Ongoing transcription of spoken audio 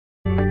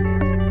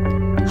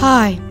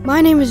Hi,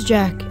 my name is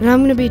Jack, and I'm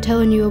going to be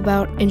telling you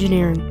about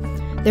engineering.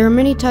 There are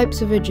many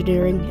types of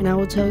engineering, and I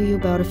will tell you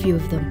about a few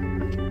of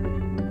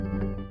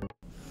them.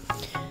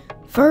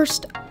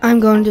 First,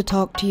 I'm going to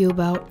talk to you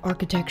about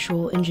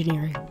architectural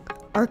engineering.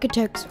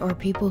 Architects are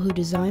people who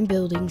design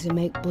buildings and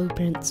make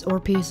blueprints or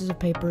pieces of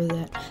paper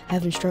that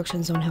have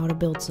instructions on how to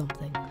build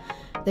something.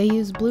 They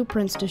use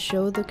blueprints to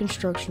show the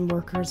construction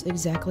workers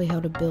exactly how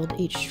to build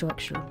each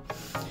structure.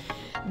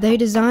 They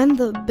design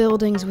the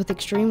buildings with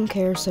extreme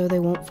care so they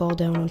won't fall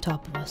down on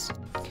top of us.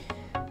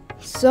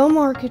 Some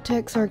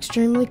architects are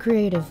extremely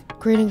creative,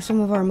 creating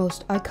some of our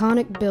most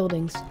iconic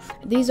buildings.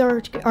 These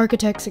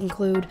architects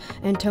include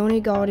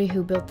Antoni Gaudi,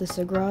 who built the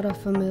Sagrada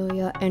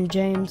Familia, and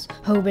James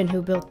Hoban,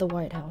 who built the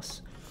White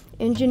House.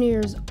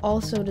 Engineers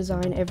also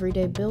design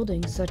everyday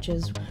buildings such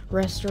as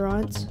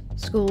restaurants,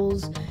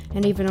 schools,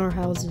 and even our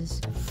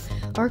houses.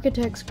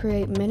 Architects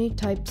create many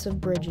types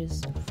of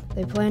bridges.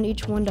 They plan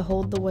each one to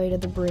hold the weight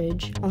of the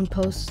bridge on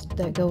posts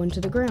that go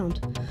into the ground.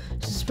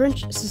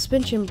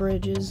 Suspension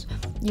bridges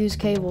use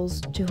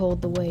cables to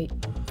hold the weight.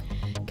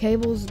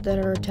 Cables that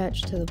are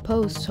attached to the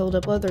posts hold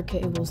up other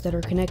cables that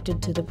are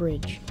connected to the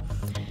bridge.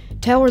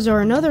 Towers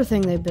are another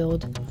thing they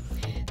build.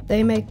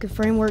 They make the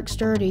framework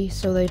sturdy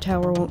so the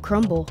tower won't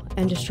crumble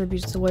and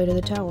distributes the weight of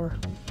the tower.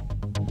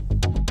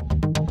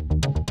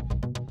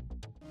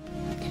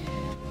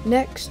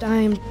 Next, I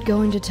am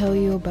going to tell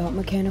you about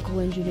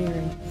mechanical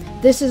engineering.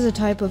 This is a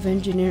type of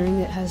engineering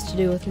that has to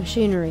do with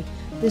machinery.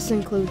 This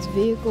includes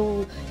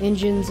vehicle,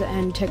 engines,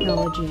 and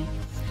technology.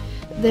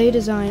 They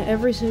design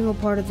every single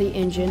part of the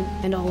engine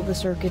and all of the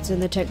circuits in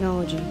the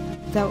technology.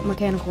 Without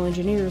mechanical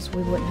engineers,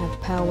 we wouldn't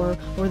have power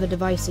or the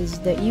devices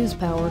that use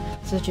power,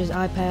 such as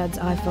iPads,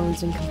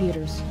 iPhones, and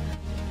computers.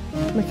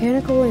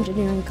 Mechanical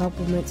engineering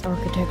complements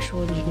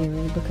architectural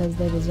engineering because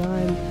they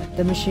design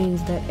the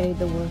machines that aid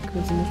the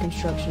workers in the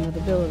construction of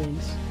the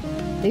buildings.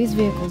 These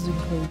vehicles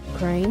include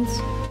cranes,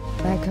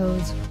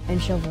 backhoes,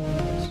 and shovel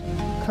loaders.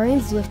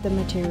 Cranes lift the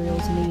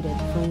materials needed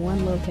from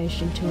one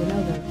location to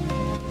another.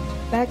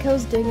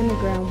 Backhoes dig in the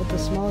ground with the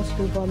small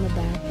scoop on the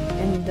back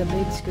and the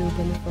big scoop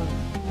in the front.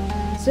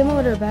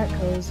 Similar to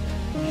backhoes,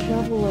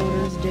 shovel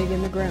loaders dig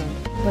in the ground,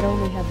 but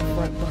only have a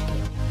front bucket.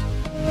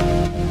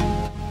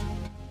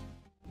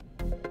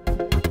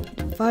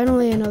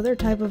 Finally, another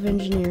type of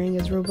engineering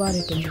is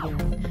robotic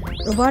engineering.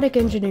 Robotic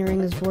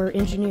engineering is where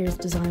engineers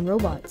design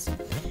robots.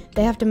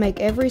 They have to make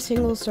every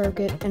single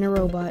circuit in a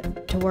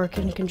robot to work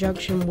in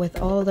conjunction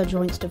with all the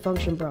joints to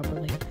function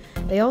properly.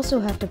 They also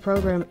have to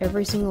program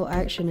every single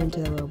action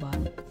into the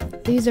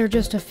robot. These are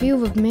just a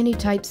few of many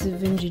types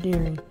of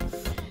engineering.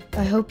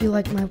 I hope you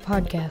like my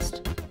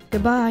podcast.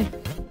 Goodbye.